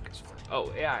right, I took his flame.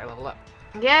 Oh, yeah, I leveled up.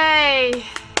 Yay!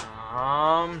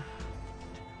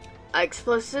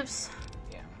 Explosives.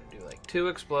 Yeah, I'm gonna do like 2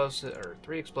 explosives, or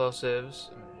 3 explosives.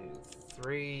 I'm gonna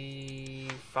do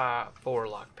 4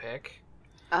 lockpick.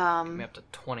 Get me up to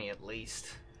 20 at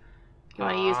least. You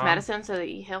want to use medicine so that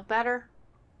you heal better?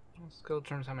 Skill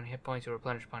determines how many hit points you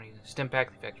replenish upon using stim pack.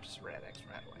 The effect is red X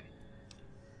right away.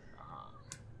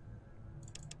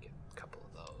 Get a couple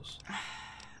of those.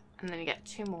 And then you get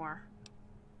 2 more.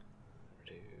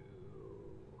 Do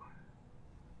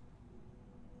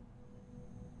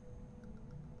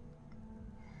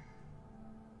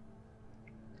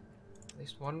at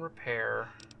least 1 repair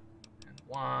and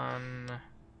 1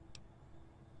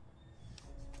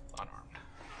 unarmed.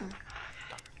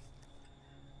 Done.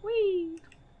 Whee!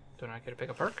 Do I get to pick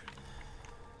a perk?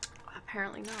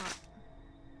 Apparently not.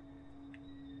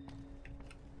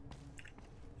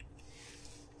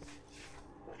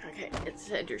 Okay, it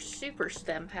said your super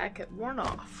stem pack had worn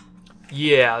off.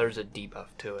 Yeah, there's a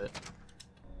debuff to it.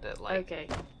 That like. Okay.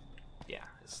 Yeah,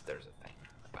 there's a thing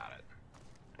about it.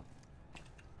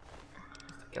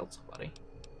 I killed somebody.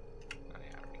 Oh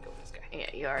yeah, I already killed this guy.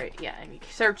 Yeah, you already. Yeah, and you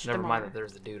searched Never them mind all. that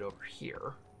there's the dude over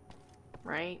here.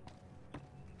 Right.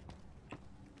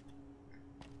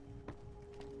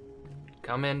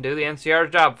 Come in, do the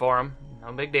NCR's job for him.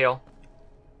 No big deal.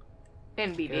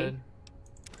 NBD. Good.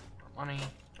 More money.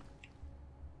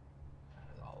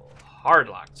 Hard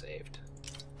lock saved.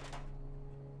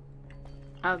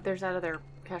 Oh, there's that other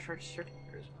cash register.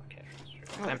 There is no cash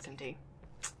register. Oh, it's empty.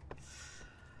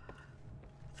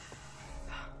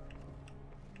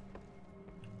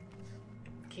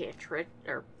 Okay,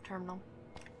 or terminal.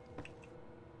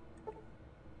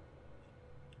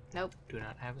 Nope. Do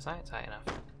not have a science high enough.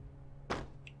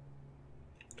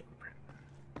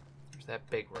 There's that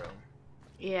big room.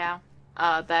 Yeah.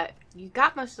 That you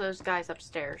got most of those guys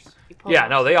upstairs. You pulled Yeah,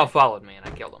 them no, they all upstairs. followed me and I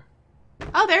killed them.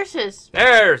 Oh, there's his.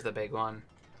 There's the big one.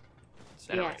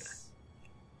 Incinerator. Yes.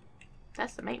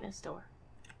 That's the maintenance door.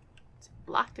 It's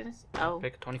blocked in his. Oh.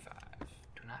 Pick 25.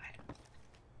 Do not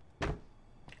have.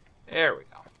 There we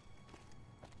go.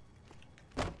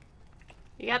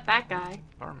 You got that guy.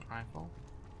 Varmint rifle.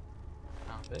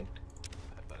 Convict.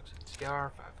 $5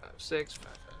 NCR. 556.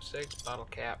 556. Bottle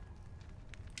cap.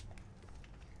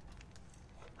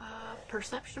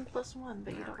 Perception +1,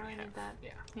 but you don't really need that.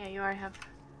 Yeah. Yeah, you already have.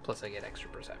 Plus I get extra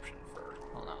perception for.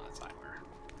 Well, no, that's eyewear.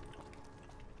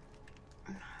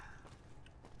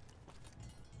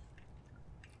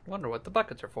 Wonder what the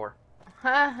buckets are for.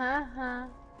 Ha ha ha.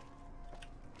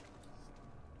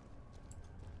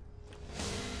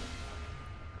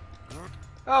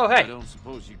 Oh, hey. I don't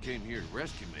suppose you came here to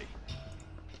rescue me.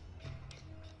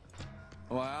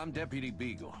 Well, I'm Deputy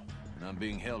Beagle. and I'm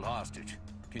being held hostage.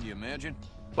 Can you imagine?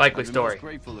 Likely I'd be story. most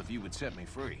grateful if you would set me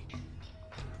free.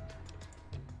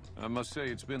 I must say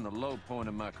it's been the low point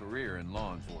of my career in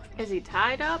law enforcement. Is he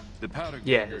tied up? The powder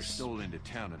Yes. gangers stole into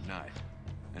town at night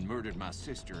and murdered my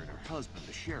sister and her husband,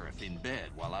 the sheriff, in bed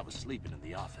while I was sleeping in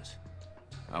the office.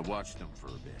 I watched them for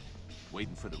a bit,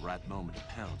 waiting for the right moment to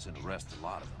pounce and arrest a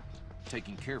lot of them,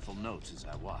 taking careful notes as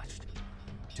I watched.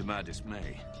 To my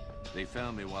dismay, they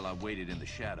found me while I waited in the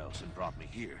shadows and brought me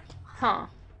here. Huh.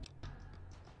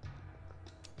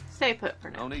 Stay put for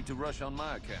now. No need to rush on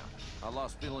my account. I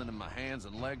lost feeling in my hands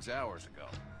and legs hours ago.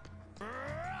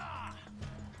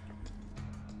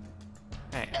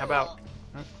 Hey, how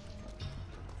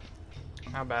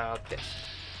about this?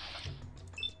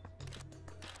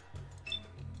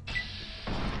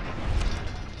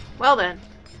 Well then.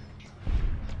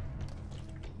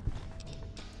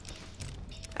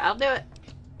 I'll do it.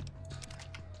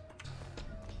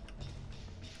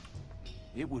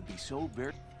 It would be so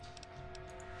very...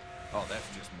 Oh, that's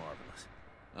just marvelous.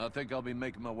 I think I'll be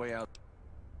making my way out.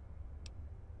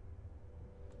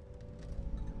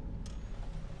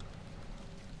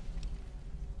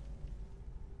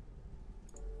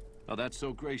 Oh, that's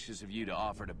so gracious of you to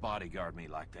offer to bodyguard me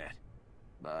like that.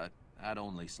 But I'd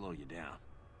only slow you down.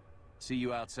 See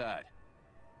you outside.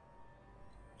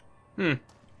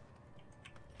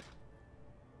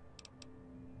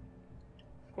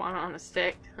 One on a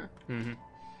stick. Mm-hmm.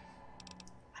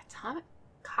 Atomic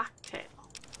cocktail.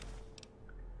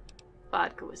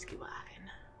 Vodka, whiskey, wine.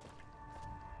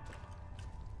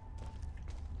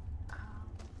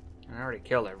 I already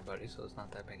killed everybody, so it's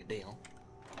not that big a deal.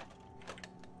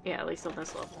 Yeah, at least on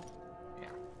this level. Yeah.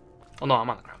 Well, no, I'm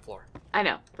on the ground floor. I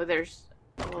know, but there's...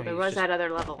 Well, He's there was just- that other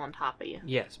level on top of you.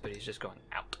 Yes, but he's just going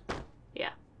out. Yeah.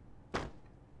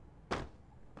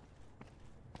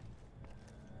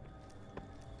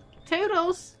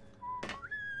 Toodles!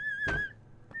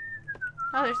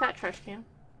 Oh, there's that trash can.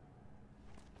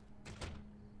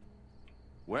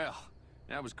 Well,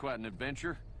 that was quite an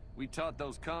adventure. We taught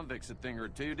those convicts a thing or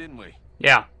two, didn't we?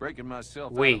 Yeah. Breaking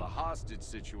myself out We. of a hostage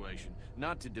situation.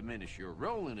 Not to diminish your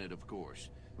role in it, of course,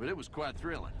 but it was quite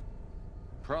thrilling.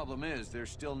 Problem is, there's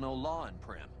still no law in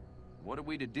Primm. What are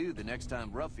we to do the next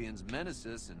time ruffians menace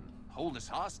us and hold us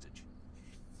hostage?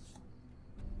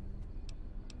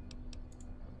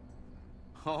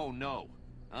 Oh, no.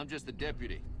 I'm just a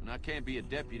deputy, and I can't be a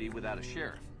deputy without a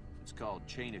sheriff. It's called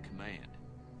chain of command.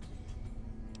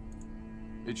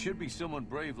 It should be someone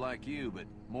brave like you, but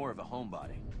more of a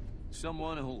homebody.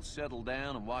 Someone who'll settle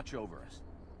down and watch over us.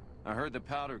 I heard the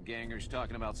powder gangers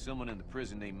talking about someone in the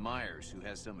prison named Myers who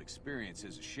has some experience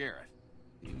as a sheriff.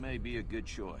 He may be a good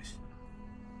choice.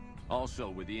 Also,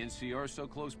 with the NCR so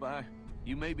close by,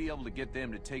 you may be able to get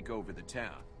them to take over the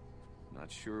town.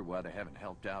 Not sure why they haven't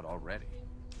helped out already.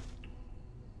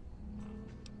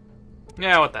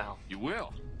 Yeah, what the hell? You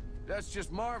will? That's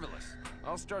just marvelous.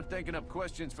 I'll start thinking up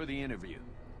questions for the interview.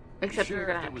 Except the you're sheriff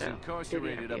gonna have that was to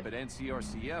incarcerated do the up at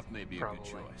NCRCF may be a good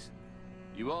Probably. choice.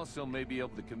 You also may be able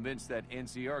to convince that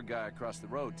NCR guy across the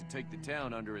road to take the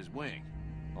town under his wing.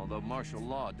 Although martial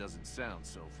law doesn't sound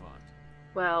so fun.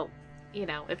 Well, you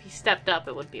know, if he stepped up,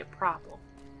 it would be a problem.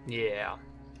 Yeah.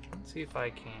 Let's see if I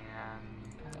can...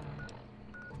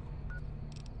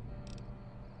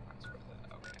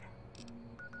 Okay.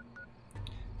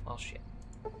 Well, shit.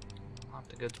 I'll have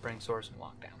to go to Spring Source and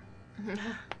walk down.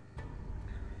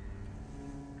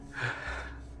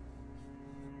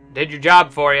 Did your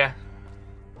job for you.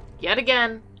 Yet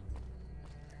again.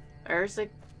 There's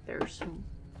some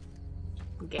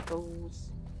geckos.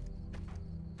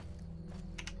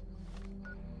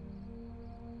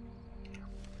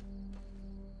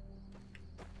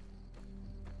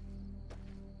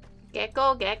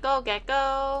 Gecko, gecko,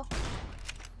 gecko.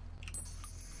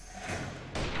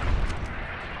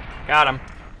 Got him.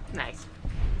 Nice.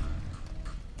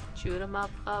 Shoot him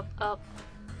up, up, up.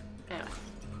 Anyway.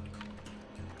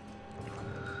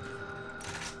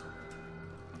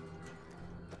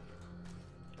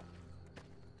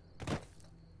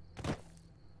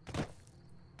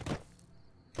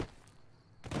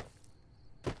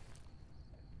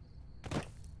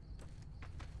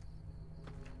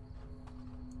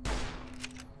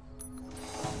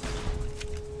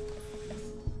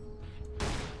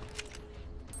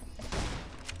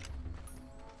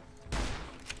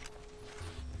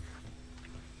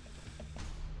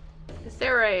 Is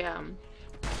there a,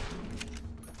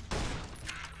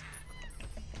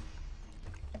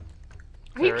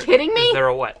 Are you kidding me? Is there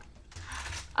a what?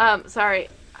 Sorry.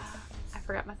 I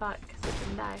forgot my thought because it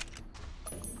didn't die.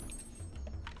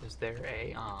 Is there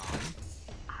a,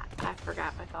 I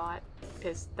forgot my thought.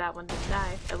 Because that one didn't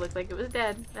die. It looked like it was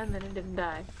dead, and then it didn't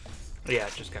die. Yeah,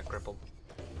 it just got crippled.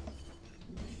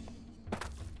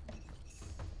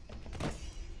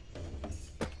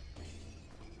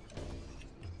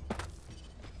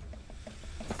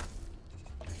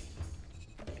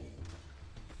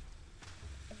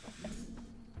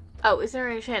 Oh, is there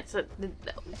any chance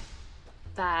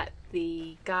that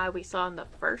the guy we saw in the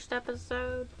first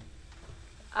episode,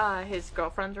 his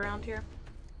girlfriend's around here?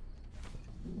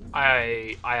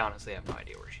 I honestly have no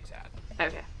idea where she's at.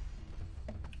 Okay.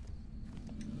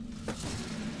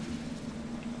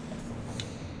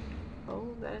 Oh,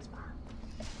 that is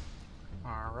mine.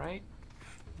 Alright.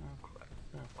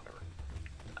 Whatever.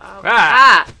 Oh,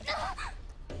 Ah!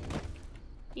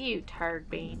 You turd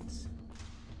beans.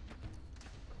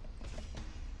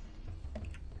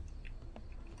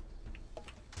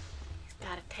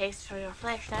 Got a taste for your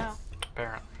flesh now.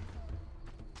 Apparently.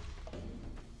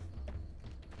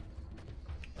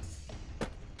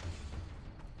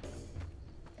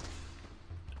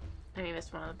 I mean,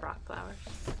 missed one of the Brock flowers.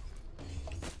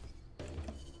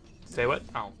 Say what?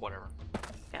 Oh, whatever.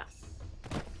 Yeah.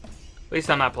 At least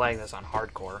I'm not playing this on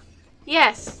hardcore.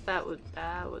 Yes, that would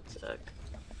suck.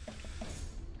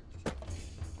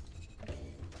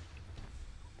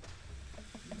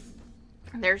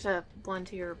 There's a one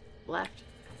to your left.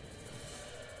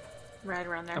 Right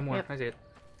around there. I'm one. Yep. I see it.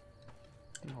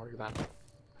 I'm not worried about it.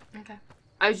 Okay.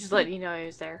 I was just letting you know he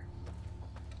was there.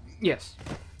 Yes.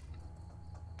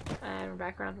 And we're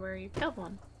back around where you killed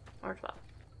one. Or 12.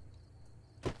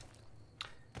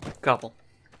 Couple.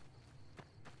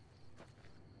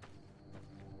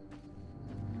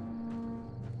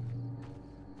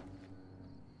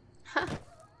 Huh.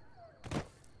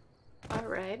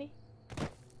 Alrighty.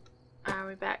 Are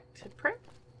we back to print?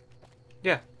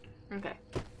 Yeah. Okay.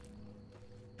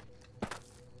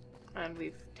 And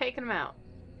we've taken them out.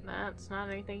 That's not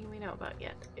anything we know about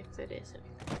yet, if it is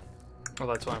anything. Well,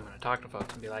 that's why I'm going to talk to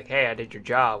folks and be like, hey, I did your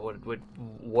job. What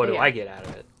do Yeah. I get out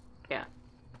of it? Yeah.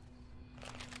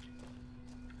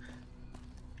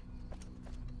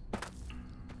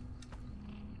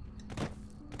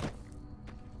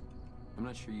 I'm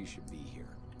not sure you should be here.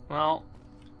 Well,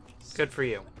 good for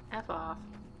you. F off.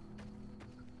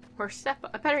 Or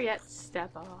better yet,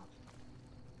 step off.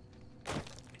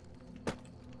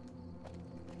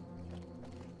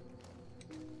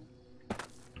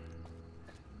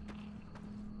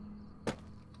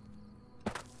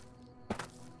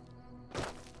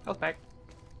 Health pack.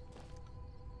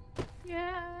 Yay!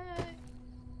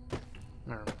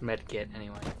 Or med kit,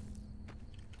 anyway.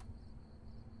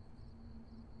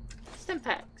 Stim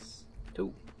packs.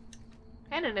 2.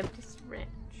 And an empty syringe.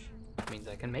 Means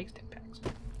I can make stim packs.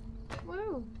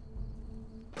 Woo!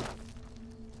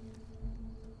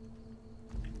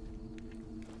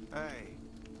 Hey.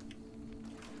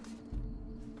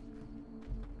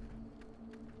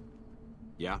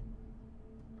 Yeah?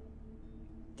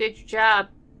 Did your job.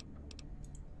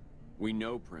 We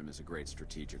know Prim is a great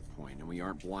strategic point, and we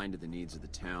aren't blind to the needs of the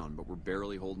town, but we're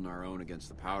barely holding our own against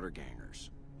the powder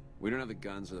gangers. We don't have the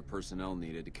guns or the personnel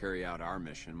needed to carry out our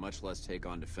mission, much less take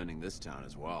on defending this town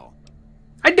as well.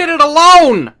 I did it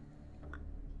alone!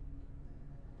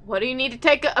 What do you need to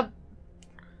take a...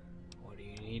 What do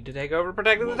you need to take over to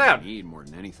protect the What town? we need more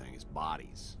than anything is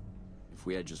bodies. If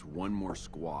we had just one more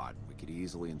squad, we could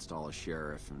easily install a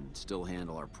sheriff and still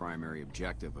handle our primary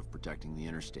objective of protecting the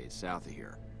interstate south of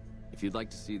here. If you'd like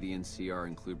to see the NCR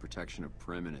include protection of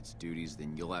Prim and its duties,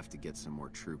 then you'll have to get some more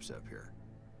troops up here.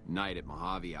 Knight at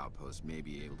Mojave Outpost may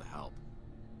be able to help.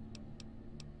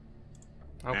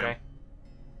 Okay.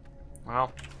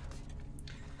 Well.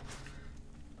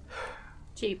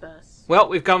 Jeebus. Well,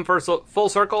 we've come full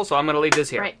circle, so I'm going to leave this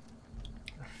here. Right.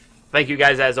 Thank you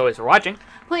guys, as always, for watching.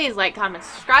 Please like, comment,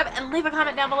 subscribe, and leave a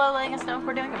comment down below letting us know if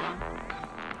we're doing it wrong.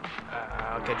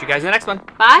 I'll catch you guys in the next one.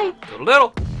 Bye! Doodle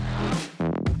doodle.